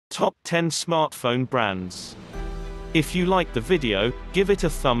Top 10 Smartphone Brands. If you like the video, give it a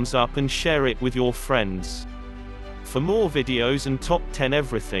thumbs up and share it with your friends. For more videos and top 10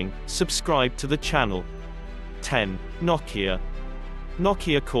 everything, subscribe to the channel. 10. Nokia.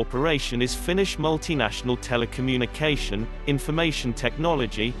 Nokia Corporation is Finnish multinational telecommunication, information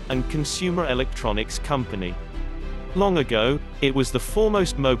technology, and consumer electronics company. Long ago, it was the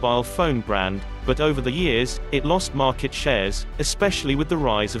foremost mobile phone brand, but over the years, it lost market shares, especially with the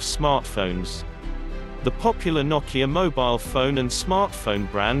rise of smartphones. The popular Nokia mobile phone and smartphone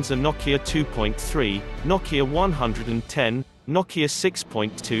brands are Nokia 2.3, Nokia 110, Nokia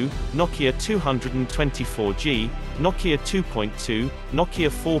 6.2, Nokia 224G, Nokia 2.2, Nokia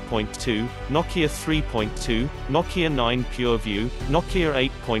 4.2, Nokia 3.2, Nokia 9 PureView, Nokia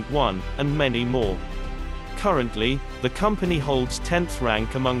 8.1, and many more. Currently, the company holds 10th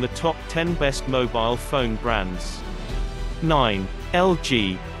rank among the top 10 best mobile phone brands. 9.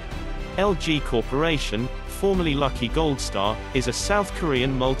 LG. LG Corporation, formerly Lucky Goldstar, is a South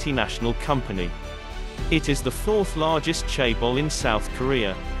Korean multinational company. It is the fourth largest chaebol in South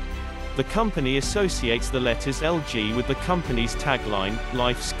Korea. The company associates the letters LG with the company's tagline,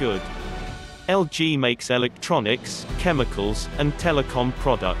 "Life's Good." LG makes electronics, chemicals, and telecom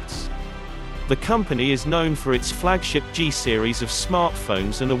products. The company is known for its flagship G series of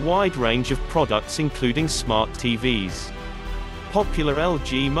smartphones and a wide range of products including smart TVs. Popular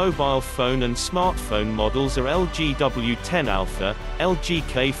LG mobile phone and smartphone models are LG W10 Alpha, LG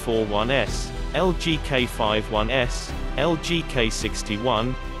K41S, LG K51S, LG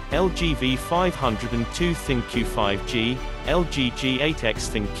K61, LG V502 ThinQ 5G, LG G8X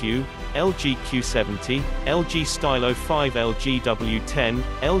ThinQ, LG Q70, LG Stylo 5 LG W10,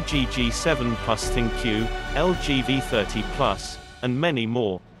 LG G7 Plus ThinQ, LG V30 Plus, and many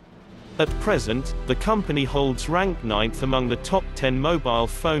more. At present, the company holds rank 9th among the top 10 mobile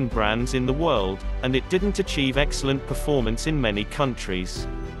phone brands in the world, and it didn't achieve excellent performance in many countries.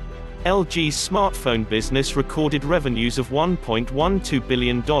 LG's smartphone business recorded revenues of $1.12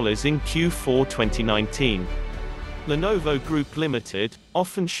 billion in Q4 2019. Lenovo Group Limited,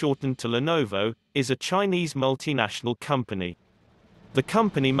 often shortened to Lenovo, is a Chinese multinational company. The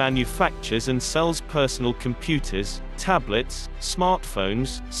company manufactures and sells personal computers, tablets,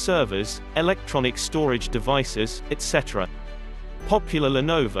 smartphones, servers, electronic storage devices, etc. Popular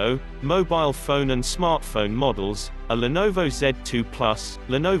Lenovo mobile phone and smartphone models are Lenovo Z2 Plus,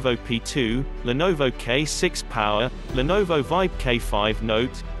 Lenovo P2, Lenovo K6 Power, Lenovo Vibe K5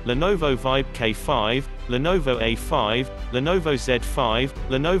 Note, Lenovo Vibe K5, Lenovo A5, Lenovo Z5,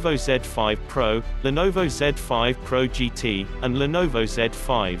 Lenovo Z5 Pro, Lenovo Z5 Pro GT, and Lenovo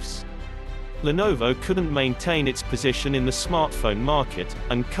Z5s. Lenovo couldn't maintain its position in the smartphone market,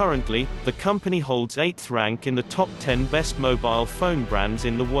 and currently, the company holds 8th rank in the top 10 best mobile phone brands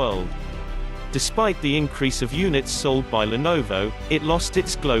in the world. Despite the increase of units sold by Lenovo, it lost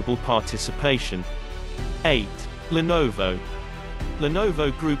its global participation. 8. Lenovo.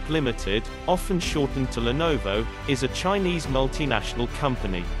 Lenovo Group Limited, often shortened to Lenovo, is a Chinese multinational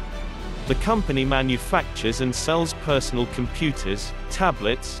company. The company manufactures and sells personal computers,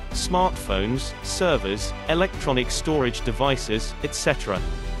 tablets, smartphones, servers, electronic storage devices, etc.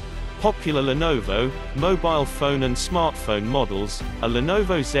 Popular Lenovo mobile phone and smartphone models are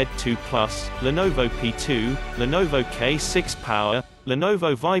Lenovo Z2 Plus, Lenovo P2, Lenovo K6 Power,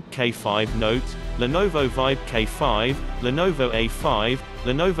 Lenovo Vibe K5 Note, Lenovo Vibe K5, Lenovo A5,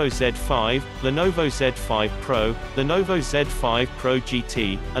 Lenovo Z5, Lenovo Z5 Pro, Lenovo Z5 Pro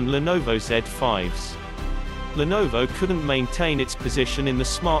GT, and Lenovo Z5s. Lenovo couldn't maintain its position in the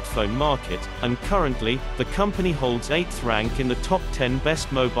smartphone market, and currently, the company holds 8th rank in the top 10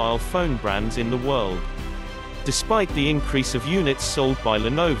 best mobile phone brands in the world. Despite the increase of units sold by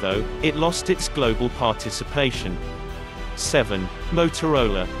Lenovo, it lost its global participation. 7.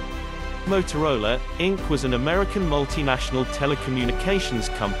 Motorola. Motorola, Inc. was an American multinational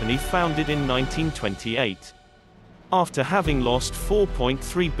telecommunications company founded in 1928. After having lost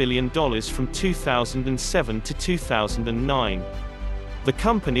 $4.3 billion from 2007 to 2009. The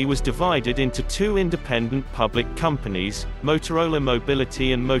company was divided into two independent public companies, Motorola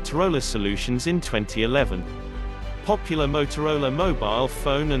Mobility and Motorola Solutions in 2011. Popular Motorola mobile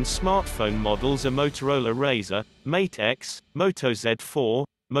phone and smartphone models are Motorola Razr, Mate X, Moto Z4,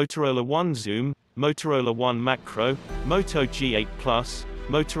 Motorola One Zoom, Motorola One Macro, Moto G8 Plus,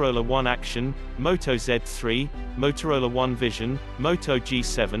 Motorola One Action, Moto Z3, Motorola One Vision, Moto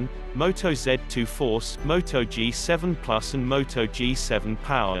G7, Moto Z2 Force, Moto G7 Plus and Moto G7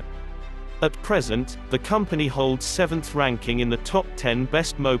 Power. At present, the company holds 7th ranking in the top 10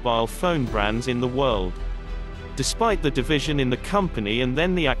 best mobile phone brands in the world. Despite the division in the company and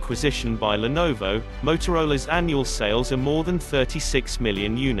then the acquisition by Lenovo, Motorola's annual sales are more than 36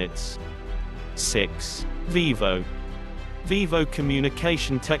 million units. 6. Vivo. Vivo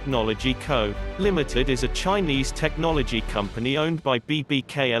Communication Technology Co., Limited is a Chinese technology company owned by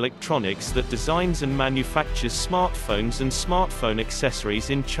BBK Electronics that designs and manufactures smartphones and smartphone accessories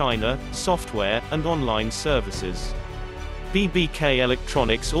in China, software, and online services. BBK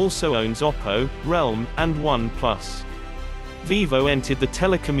Electronics also owns Oppo, Realme, and OnePlus. Vivo entered the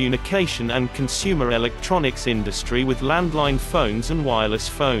telecommunication and consumer electronics industry with landline phones and wireless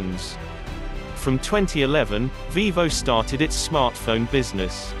phones. From 2011, Vivo started its smartphone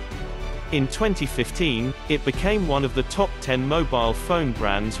business. In 2015, it became one of the top 10 mobile phone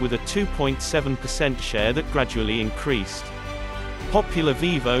brands with a 2.7% share that gradually increased. Popular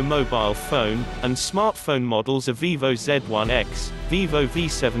Vivo mobile phone and smartphone models are Vivo Z1X, Vivo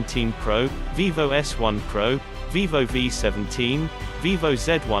V17 Pro, Vivo S1 Pro, Vivo V17, Vivo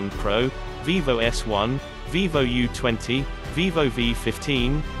Z1 Pro, Vivo S1, Vivo U20, Vivo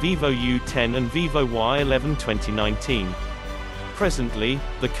V15, Vivo U10 and Vivo Y11 2019. Presently,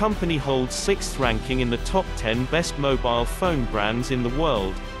 the company holds 6th ranking in the top 10 best mobile phone brands in the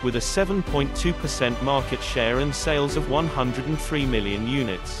world, with a 7.2% market share and sales of 103 million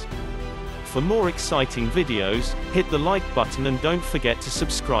units. For more exciting videos, hit the like button and don't forget to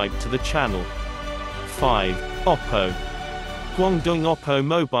subscribe to the channel. 5. Oppo. Guangdong Oppo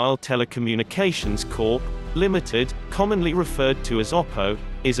Mobile Telecommunications Corp., Limited, commonly referred to as Oppo,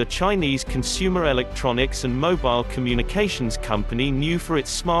 is a Chinese consumer electronics and mobile communications company known for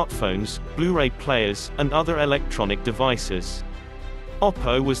its smartphones, Blu-ray players, and other electronic devices.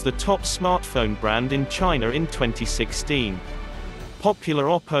 Oppo was the top smartphone brand in China in 2016. Popular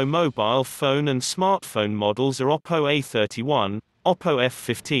Oppo mobile phone and smartphone models are Oppo A31, Oppo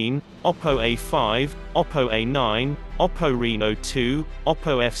F15, Oppo A5, Oppo A9, Oppo Reno 2,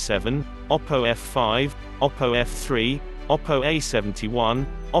 Oppo F7, Oppo F5, Oppo F3, Oppo A71,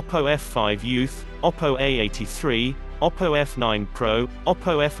 Oppo F5 Youth, Oppo A83, Oppo F9 Pro,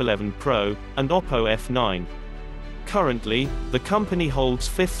 Oppo F11 Pro, and Oppo F9. Currently, the company holds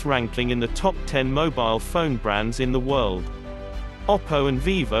 5th ranking in the top 10 mobile phone brands in the world. Oppo and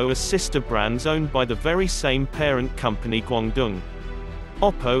Vivo are sister brands owned by the very same parent company Guangdong.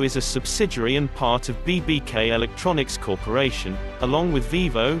 Oppo is a subsidiary and part of BBK Electronics Corporation, along with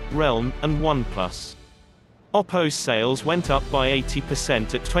Vivo, Realme, and OnePlus. Oppo's sales went up by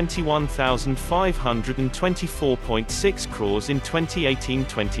 80% at 21,524.6 crores in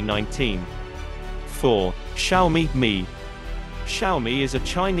 2018-2019. 4. Xiaomi Mi. Xiaomi is a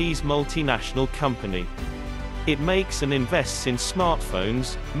Chinese multinational company. It makes and invests in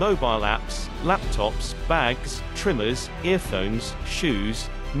smartphones, mobile apps, laptops, bags, trimmers, earphones, shoes,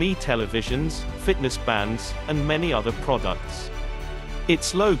 Mi televisions, fitness bands, and many other products.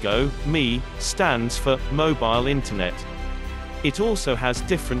 Its logo, Mi, stands for Mobile Internet. It also has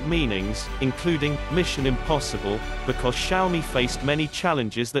different meanings, including Mission Impossible, because Xiaomi faced many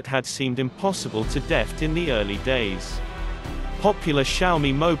challenges that had seemed impossible to deft in the early days. Popular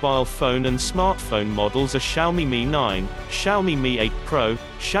Xiaomi mobile phone and smartphone models are Xiaomi Mi 9, Xiaomi Mi 8 Pro,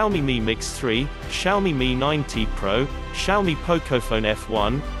 Xiaomi Mi Mix 3, Xiaomi Mi 9T Pro, Xiaomi Pocophone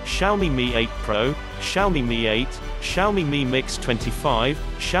F1, Xiaomi Mi 8 Pro, Xiaomi Mi 8, Xiaomi Mi Mix 25,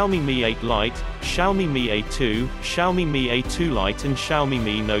 Xiaomi Mi 8 Lite, Xiaomi Mi A2, Xiaomi Mi A2 Lite and Xiaomi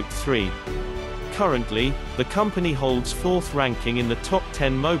Mi Note 3. Currently, the company holds 4th ranking in the top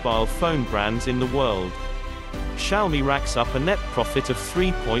 10 mobile phone brands in the world. Xiaomi racks up a net profit of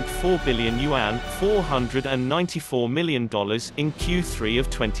 3.4 billion yuan, $494 million in Q3 of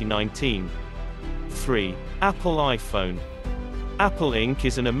 2019. 3. Apple iPhone. Apple Inc.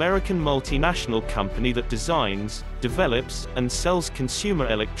 is an American multinational company that designs, develops, and sells consumer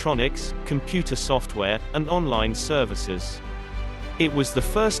electronics, computer software, and online services. It was the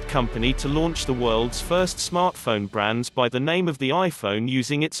first company to launch the world's first smartphone brands by the name of the iPhone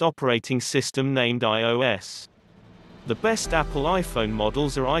using its operating system named iOS. The best Apple iPhone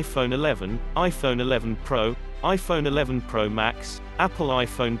models are iPhone 11, iPhone 11 Pro, iPhone 11 Pro Max, Apple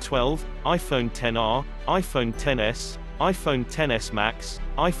iPhone 12, iPhone XR, iPhone XS, iPhone XS Max,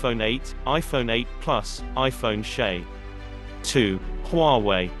 iPhone 8, iPhone 8 Plus, iPhone SE. 2.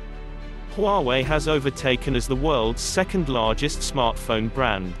 Huawei. Huawei has overtaken as the world's second largest smartphone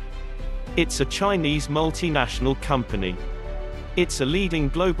brand. It's a Chinese multinational company. It's a leading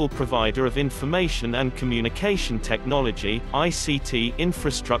global provider of information and communication technology, ICT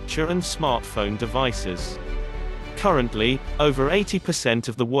infrastructure and smartphone devices. Currently, over 80%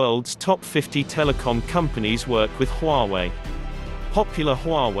 of the world's top 50 telecom companies work with Huawei. Popular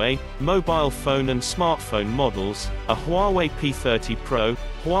Huawei mobile phone and smartphone models are Huawei P30 Pro,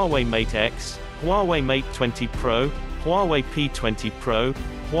 Huawei Mate X, Huawei Mate 20 Pro, Huawei P20 Pro,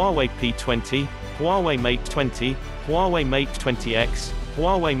 Huawei P20, Huawei Mate 20, Huawei Mate 20X,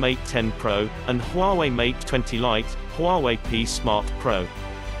 Huawei Mate 10 Pro, and Huawei Mate 20 Lite, Huawei P Smart Pro.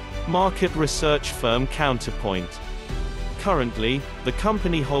 Market research firm Counterpoint. Currently, the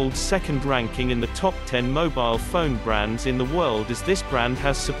company holds second ranking in the top 10 mobile phone brands in the world, as this brand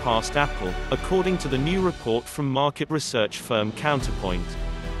has surpassed Apple, according to the new report from market research firm Counterpoint.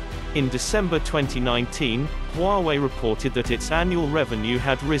 In December 2019, Huawei reported that its annual revenue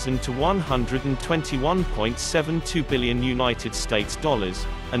had risen to $121.72 billion United States dollars.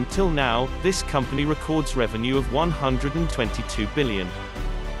 Until now, this company records revenue of $122 billion.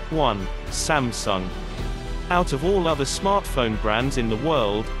 1. Samsung. Out of all other smartphone brands in the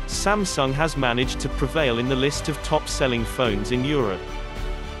world, Samsung has managed to prevail in the list of top-selling phones in Europe.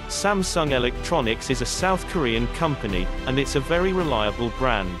 Samsung Electronics is a South Korean company, and it's a very reliable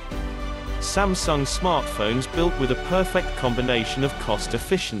brand. Samsung smartphones built with a perfect combination of cost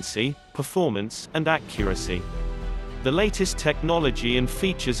efficiency, performance, and accuracy. The latest technology and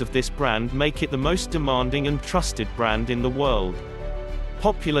features of this brand make it the most demanding and trusted brand in the world.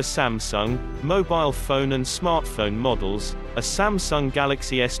 Popular Samsung mobile phone and smartphone models are Samsung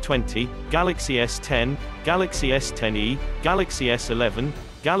Galaxy S20, Galaxy S10, Galaxy S10e, Galaxy S11,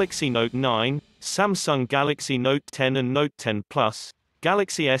 Galaxy Note 9, Samsung Galaxy Note 10 and Note 10 Plus,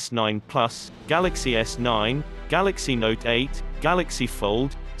 Galaxy S9 Plus, Galaxy S9, Galaxy Note 8, Galaxy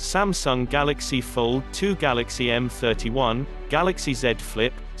Fold, Samsung Galaxy Fold 2, Galaxy M31, Galaxy Z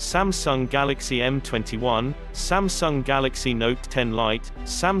Flip, Samsung Galaxy M21, Samsung Galaxy Note 10 Lite,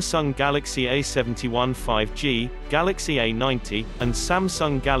 Samsung Galaxy A71 5G, Galaxy A90, and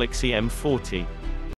Samsung Galaxy M40.